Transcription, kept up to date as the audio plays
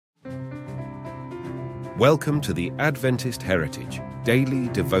Welcome to the Adventist Heritage Daily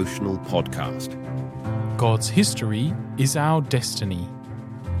Devotional Podcast. God's History is Our Destiny.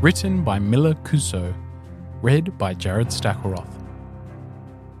 Written by Miller Kuso. Read by Jared Stackelroth.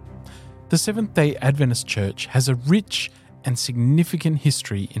 The Seventh-day Adventist Church has a rich and significant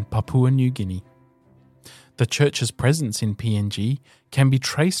history in Papua New Guinea. The church's presence in PNG can be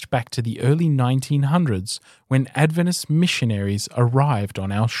traced back to the early 1900s when Adventist missionaries arrived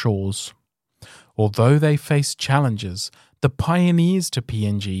on our shores. Although they faced challenges, the pioneers to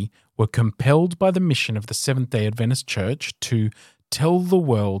PNG were compelled by the mission of the Seventh-day Adventist Church to tell the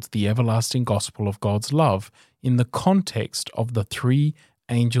world the everlasting gospel of God's love in the context of the three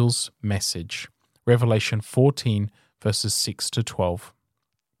angels' message. Revelation 14, verses 6 to 12.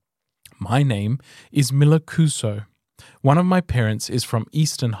 My name is Miller Kuso. One of my parents is from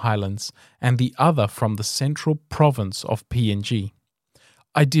Eastern Highlands and the other from the central province of PNG.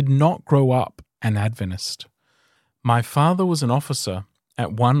 I did not grow up an Adventist. My father was an officer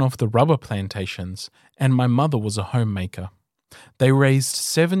at one of the rubber plantations and my mother was a homemaker. They raised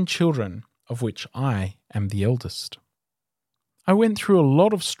 7 children, of which I am the eldest. I went through a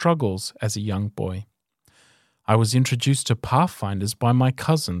lot of struggles as a young boy. I was introduced to Pathfinders by my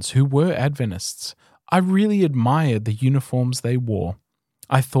cousins who were Adventists. I really admired the uniforms they wore.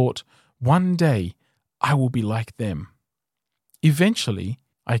 I thought, one day I will be like them. Eventually,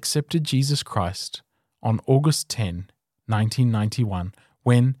 I accepted Jesus Christ on August 10, 1991,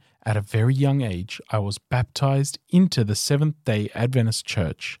 when, at a very young age, I was baptized into the Seventh-day Adventist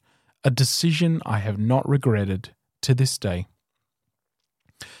Church, a decision I have not regretted to this day.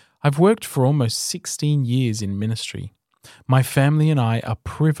 I've worked for almost 16 years in ministry. My family and I are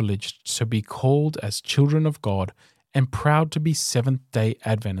privileged to be called as children of God and proud to be Seventh-day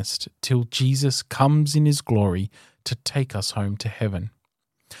Adventist till Jesus comes in His glory to take us home to heaven.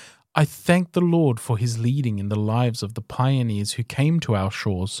 I thank the Lord for His leading in the lives of the pioneers who came to our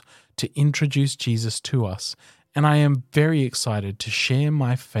shores to introduce Jesus to us, and I am very excited to share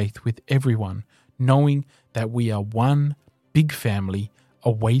my faith with everyone, knowing that we are one big family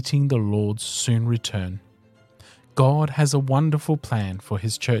awaiting the Lord's soon return. God has a wonderful plan for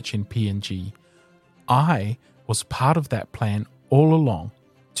His church in PNG. I was part of that plan all along,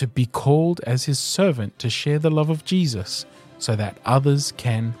 to be called as His servant to share the love of Jesus so that others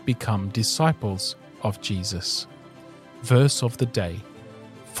can become disciples of Jesus. Verse of the day.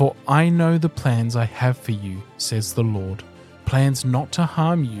 For I know the plans I have for you, says the Lord, plans not to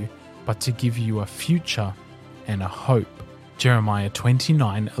harm you, but to give you a future and a hope. Jeremiah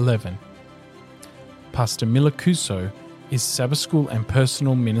 29:11. Pastor Miller Kuso is Sabbath School and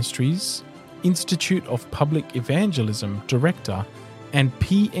Personal Ministries, Institute of Public Evangelism Director, and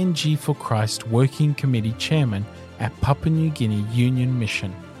PNG for Christ Working Committee Chairman at Papua New Guinea Union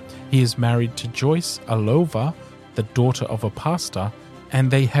Mission. He is married to Joyce Alova, the daughter of a pastor, and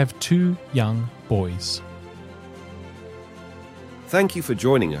they have 2 young boys. Thank you for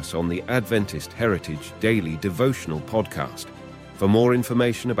joining us on the Adventist Heritage Daily Devotional Podcast. For more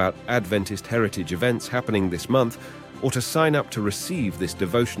information about Adventist Heritage events happening this month, or to sign up to receive this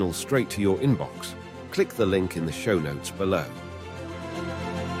devotional straight to your inbox, click the link in the show notes below.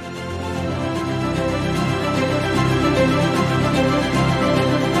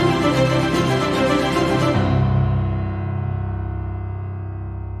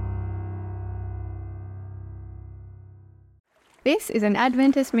 This is an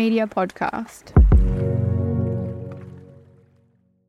Adventist Media podcast.